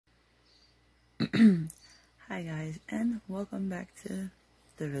Hi guys, and welcome back to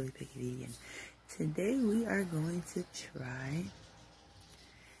The Really Picky Vegan. Today we are going to try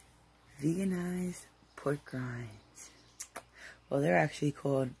veganized pork rinds. Well, they're actually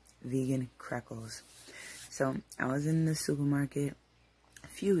called vegan crackles. So I was in the supermarket a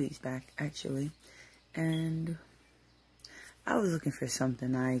few weeks back actually, and I was looking for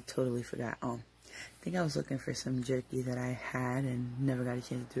something. I totally forgot. I think I was looking for some jerky that I had and never got a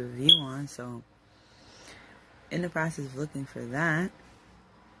chance to do a review on. So in the process of looking for that,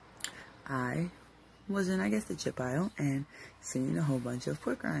 I was in, I guess, the chip aisle and seen a whole bunch of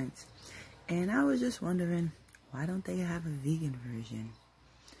pork rinds. And I was just wondering, why don't they have a vegan version?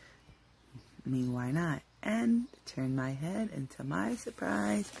 I mean, why not? And turn my head, and to my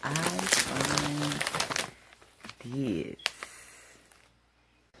surprise, I find these.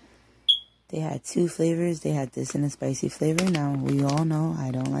 They had two flavors. They had this and a spicy flavor. Now, we all know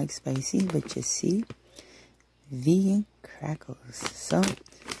I don't like spicy, but you see, vegan crackles. So,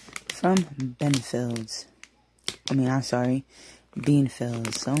 from Beanfields.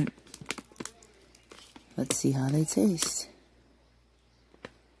 So, let's see how they taste.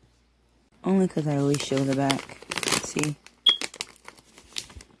 Only because I always show the back. See?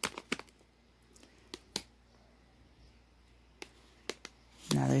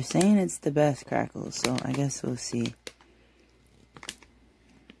 Now, they're saying it's the best crackles, so I guess we'll see.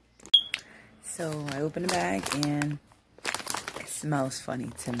 So, I open the bag, and it smells funny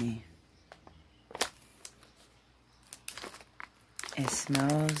to me. It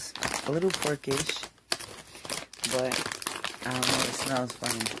smells a little porkish, but I don't know, it smells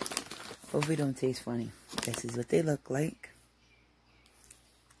funny. Hopefully it don't taste funny. This is what they look like.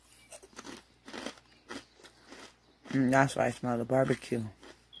 That's why I smell the barbecue.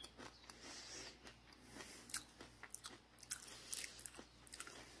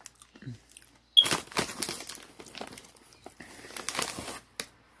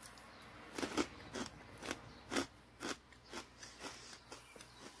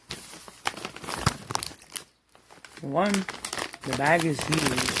 One, the bag is huge,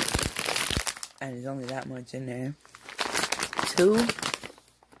 and there's only that much in there. Two,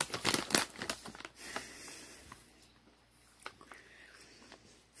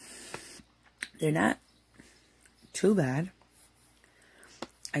 they're not too bad.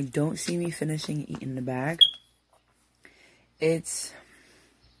 I don't see me finishing eating the bag. It's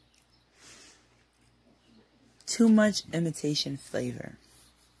too much imitation flavor.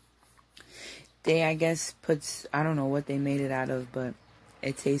 They, I guess, I don't know what they made it out of, but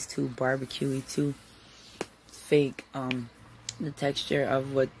it tastes too barbecuey, too fake. The texture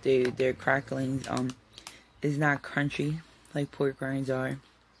of what their cracklings is not crunchy like pork rinds are.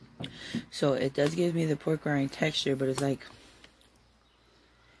 So it does give me the pork rind texture, but it's like,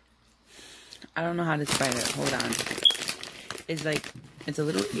 I don't know how to describe it. Hold on. It's like, it's a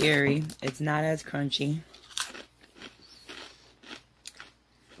little airy. It's not as crunchy.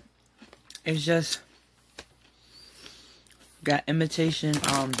 It's just got imitation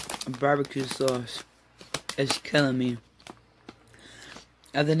barbecue sauce. It's killing me.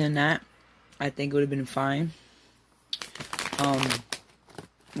 Other than that, I think it would have been fine.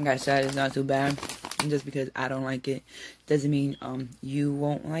 Like I said, it's not too bad. And just because I don't like it doesn't mean you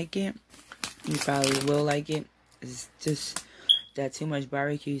won't like it. You probably will like it. It's just that too much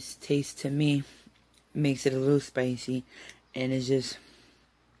barbecue taste to me makes it a little spicy, and it's just,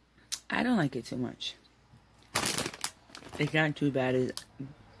 I don't like it too much. It's not too bad.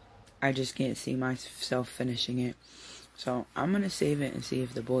 I just can't see myself finishing it. So I'm going to save it and see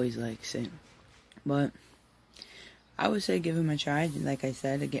if the boys likes it. But I would say give them a try. Like I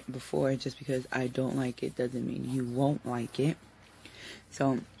said again before, just because I don't like it doesn't mean you won't like it.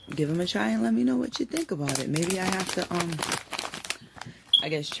 So give them a try and let me know what you think about it. Maybe I have to, I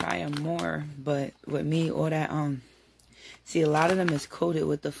guess, try them more. But with me, all that, see, a lot of them is coated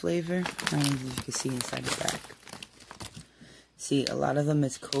with the flavor. I don't know if you can see inside the back. See, a lot of them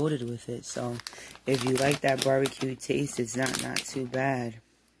is coated with it. So, if you like that barbecue taste, it's not too bad.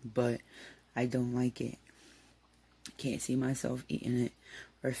 But I don't like it. Can't see myself eating it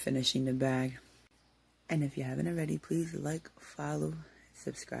or finishing the bag. And if you haven't already, please like, follow,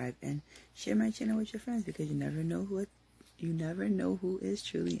 subscribe, and share my channel with your friends, because you never know who is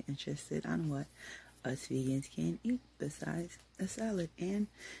truly interested on what us vegans can eat besides a salad. And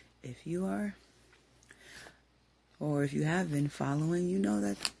if you are, or if you have been following, you know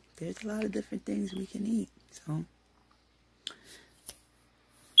that there's a lot of different things we can eat. So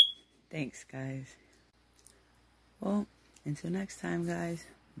thanks, guys. Well, until next time, guys,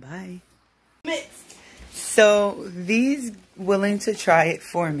 bye. So these willing to try it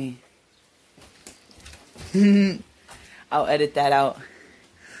for me. I'll edit that out.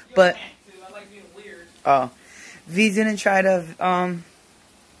 But I like being weird. oh, V's gonna try the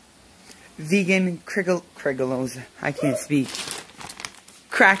vegan Cracklings. I can't speak.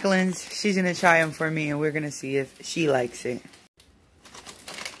 Cracklings. She's gonna try them for me, and we're gonna see if she likes it.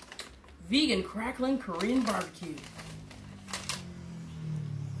 Vegan crackling Korean barbecue.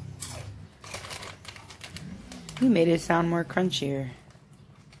 You made it sound more crunchier.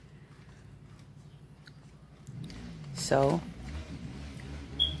 So.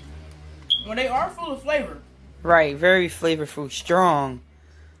 Well, they are full of flavor. Right, very flavorful, strong.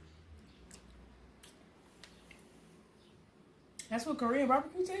 That's what Korean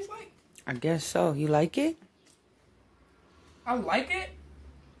barbecue tastes like? I guess so. You like it? I like it.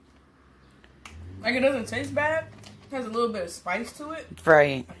 Like, it doesn't taste bad. It has a little bit of spice to it.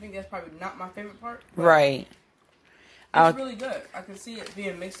 Right. I think that's probably not my favorite part. Right. It's really good. I can see it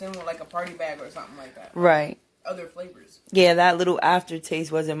being mixed in with like a party bag or something like that. Right. Other flavors. Yeah, that little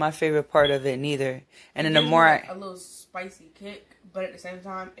aftertaste wasn't my favorite part of it neither. And then the more a little spicy kick, but at the same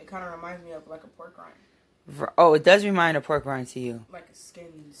time, it kind of reminds me of like a pork rind. Oh, it does remind a pork rind to you. Like a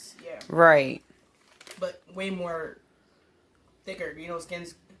skins, yeah. Right. But way more thicker. You know,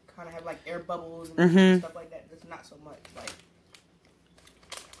 skins kind of have like air bubbles and stuff like that. It's not so much. Like,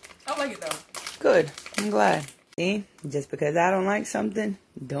 I like it though. Good. I'm glad. See, just because I don't like something,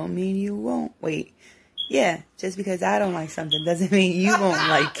 don't mean you won't. Wait. Yeah, just because I don't like something doesn't mean you won't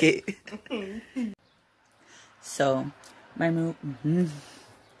like it. So, my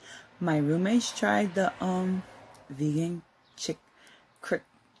roommates tried the vegan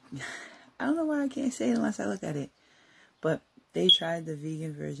I don't know why I can't say it unless I look at it. But they tried the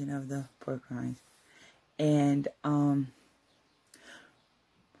vegan version of the pork rinds. And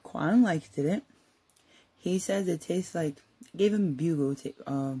Quan liked it. He says it tastes like, gave him a bugle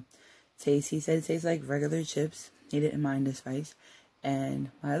taste. He said it tastes like regular chips. He didn't mind the spice. And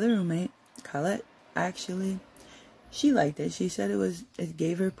my other roommate, Colette, actually, she liked it. She said it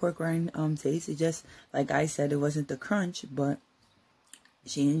gave her pork rind taste. It just, like I said, it wasn't the crunch, but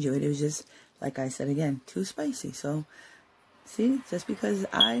she enjoyed it. It was just, like I said again, too spicy. So, see, just because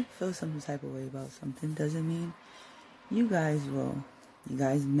I feel some type of way about something doesn't mean you guys will. You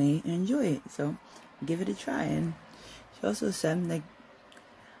guys may enjoy it. So, give it a try. And she also said, like,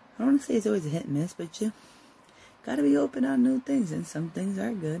 I don't want to say it's always a hit and miss, but you gotta be open on new things. And some things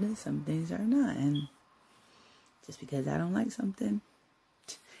are good and some things are not. And just because I don't like something,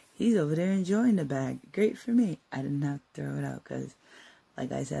 he's over there enjoying the bag. Great for me. I didn't have to throw it out because,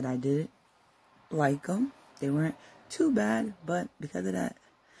 like I said, I did like them. They weren't too bad, but because of that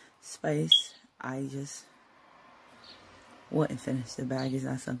spice, I just wouldn't finish the bag. It's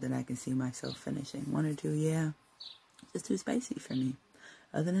not something I can see myself finishing. One or two, yeah. Just too spicy for me.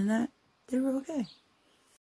 Other than that, they were okay.